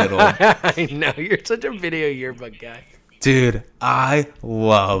like a good old. I know, you're such a video yearbook guy, dude. I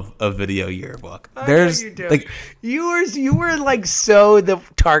love a video yearbook. You do. Like you were like so the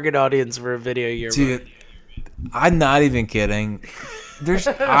target audience for a video yearbook. Dude, I'm not even kidding.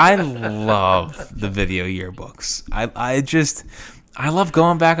 I love the video yearbooks. I love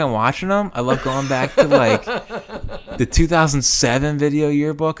going back and watching them. I love going back to like the 2007 video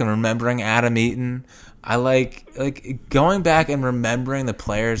yearbook and remembering Adam Eaton. I like going back and remembering the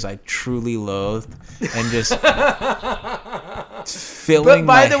players I truly loathed and just filling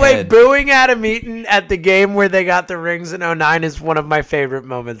my head. But by the way, booing Adam Eaton at the game where they got the rings in 2009 is one of my favorite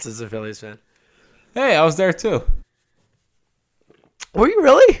moments as a Phillies fan. Hey, I was there too. Were you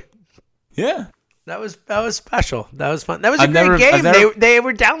really? Yeah. That was special. That was fun. That was a great game. They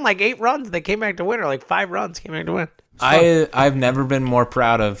were down like 8 runs. They came back to win, or like 5 runs came back to win. I've never been more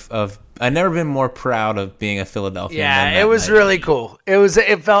proud of being a Philadelphian. Yeah, it was really cool.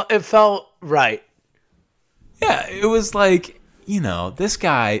 It felt right. Yeah, it was like, this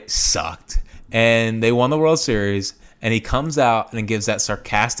guy sucked and they won the World Series and he comes out and gives that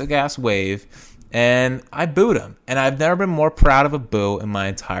sarcastic ass wave and I booed him. And I've never been more proud of a boo in my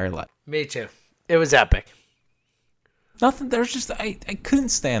entire life. Me too. It was epic. Nothing. There's just I couldn't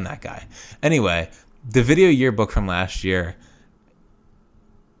stand that guy. Anyway, the video yearbook from last year,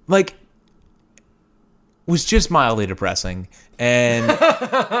 was just mildly depressing. And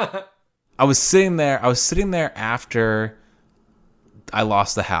I was sitting there after I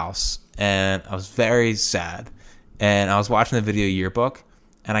lost the house, and I was very sad. And I was watching the video yearbook,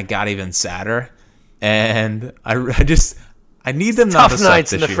 and I got even sadder. And I need them not to suck this year. Tough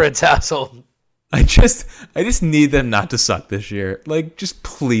nights in the Fritz household. I just need them not to suck this year. Just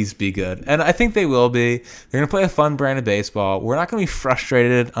please be good. And I think they will be. They're going to play a fun brand of baseball. We're not going to be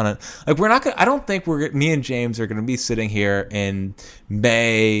frustrated on it. I don't think me and James are going to be sitting here in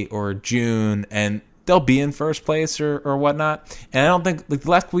May or June and they'll be in first place or whatnot. And I don't think,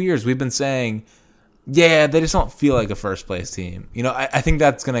 the last couple years we've been saying, yeah, they just don't feel like a first place team. I think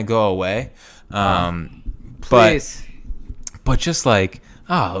that's going to go away. Please. But just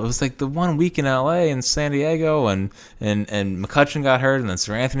it was like the 1 week in LA and San Diego and McCutchen got hurt and then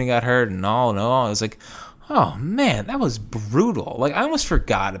Sir Anthony got hurt and all. It was like, oh man, that was brutal. I almost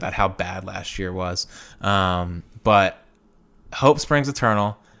forgot about how bad last year was. But hope springs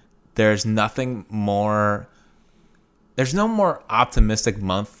eternal. There's no more optimistic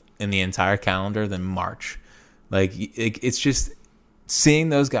month in the entire calendar than March. It's just seeing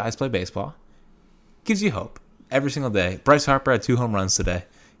those guys play baseball gives you hope. Every single day. Bryce Harper had 2 home runs today.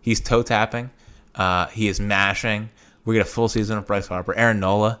 He's toe tapping. He is mashing. We get a full season of Bryce Harper. Aaron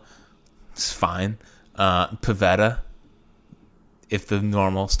Nola, it's fine. Pivetta, if the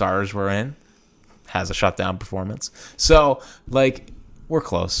normal stars were in, has a shutdown performance. So, we're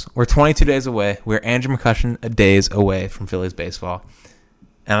close. We're 22 days away. We're Andrew McCutchen days away from Phillies baseball.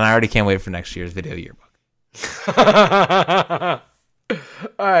 And I already can't wait for next year's video yearbook.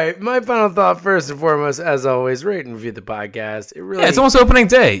 All right, my final thought first and foremost, as always, rate and review the podcast. It's almost opening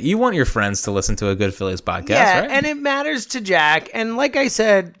day. You want your friends to listen to a good Phillies podcast, right? And it matters to Jack. And like I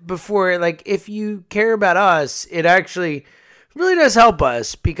said before, if you care about us, it actually really does help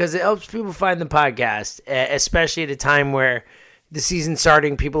us because it helps people find the podcast, especially at a time where the season's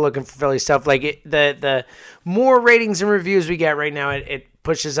starting, people looking for Philly stuff. The more ratings and reviews we get right now, it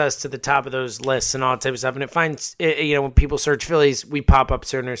pushes us to the top of those lists and all that type of stuff. And it finds, when people search Phillies, we pop up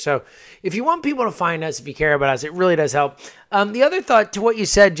sooner. So if you want people to find us, if you care about us, it really does help. The other thought to what you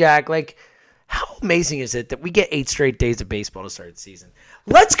said, Jack, how amazing is it that we get 8 straight days of baseball to start the season?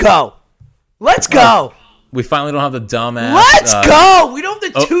 Let's go. We finally don't have the dumbass. Let's go. We don't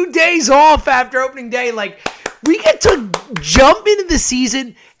have the 2 days off after opening day. Like, we get to jump into the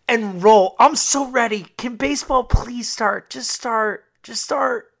season and roll. I'm so ready. Can baseball please start? Just start.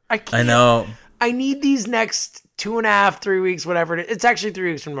 I can't. I know. I need these next 2.5, 3 weeks, whatever it is. It's actually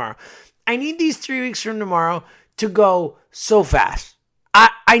 3 weeks from tomorrow. I need these 3 weeks from tomorrow to go so fast.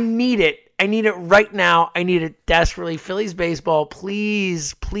 I need it. I need it right now. I need it desperately. Phillies baseball,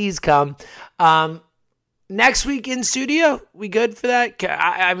 please come. Next week in studio, we good for that?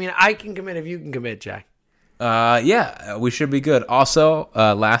 I mean, I can commit if you can commit, Jack. Yeah, we should be good. Also,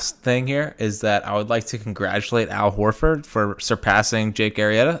 last thing here is that I would like to congratulate Al Horford for surpassing Jake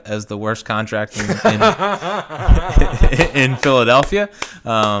Arrieta as the worst contract in Philadelphia.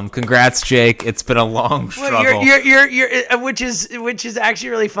 Congrats, Jake. It's been a long struggle. Which is actually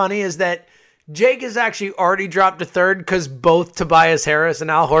really funny is that Jake has actually already dropped to third because both Tobias Harris and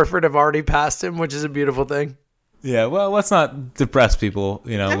Al Horford have already passed him, which is a beautiful thing. Yeah, well, let's not depress people,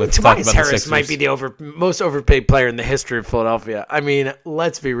 with Tobias talking about Harris might be the most overpaid player in the history of Philadelphia. I mean,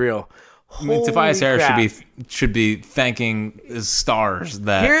 let's be real. Tobias Harris should be thanking his stars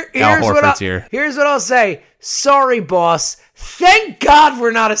that Al Horford's here. Here's what I'll say. Sorry, boss. Thank God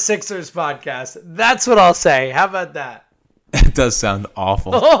we're not a Sixers podcast. That's what I'll say. How about that? It does sound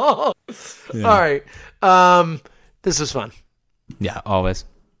awful. Yeah. All right. This was fun. Yeah, always.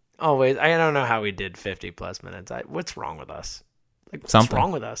 Always. I don't know how we did 50 plus minutes. What's wrong with us? What's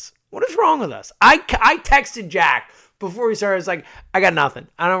wrong with us? What is wrong with us? I texted Jack before we started. I was like, I got nothing.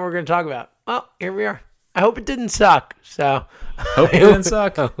 I don't know what we're going to talk about. Well, here we are. I hope it didn't suck. So, hope it didn't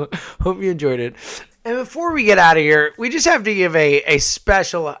suck. Hope you enjoyed it. And before we get out of here, we just have to give a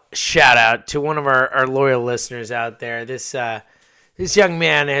special shout out to one of our loyal listeners out there. This young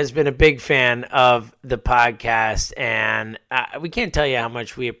man has been a big fan of the podcast, and we can't tell you how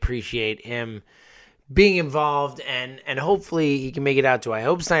much we appreciate him being involved, and hopefully he can make it out to High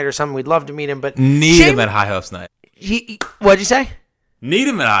Hopes Night or something. We'd love to meet him, but need him at High Hopes Night. What'd you say? Need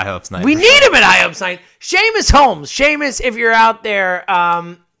him at High Hopes Night. We need him at High Hopes Night. Seamus Holmes. Seamus, if you're out there,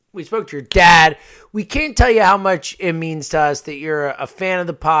 we spoke to your dad. We can't tell you how much it means to us that you're a fan of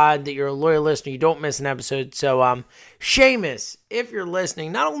the pod, that you're a loyal listener, you don't miss an episode. So, Seamus, if you're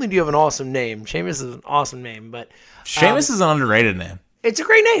listening, not only do you have an awesome name, Seamus is an awesome name, but Seamus is an underrated name. It's a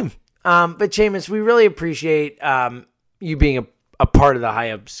great name. But Seamus, we really appreciate you being a part of the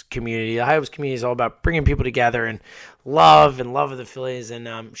High Hopes community. The High Hopes community is all about bringing people together and love of the Phillies. And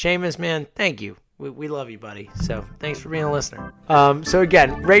Seamus, man, thank you. We love you, buddy. So thanks for being a listener. So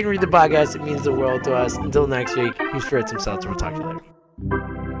again, rate and read the podcast. It means the world to us. Until next week, use Fritz himself. We'll talk to you later.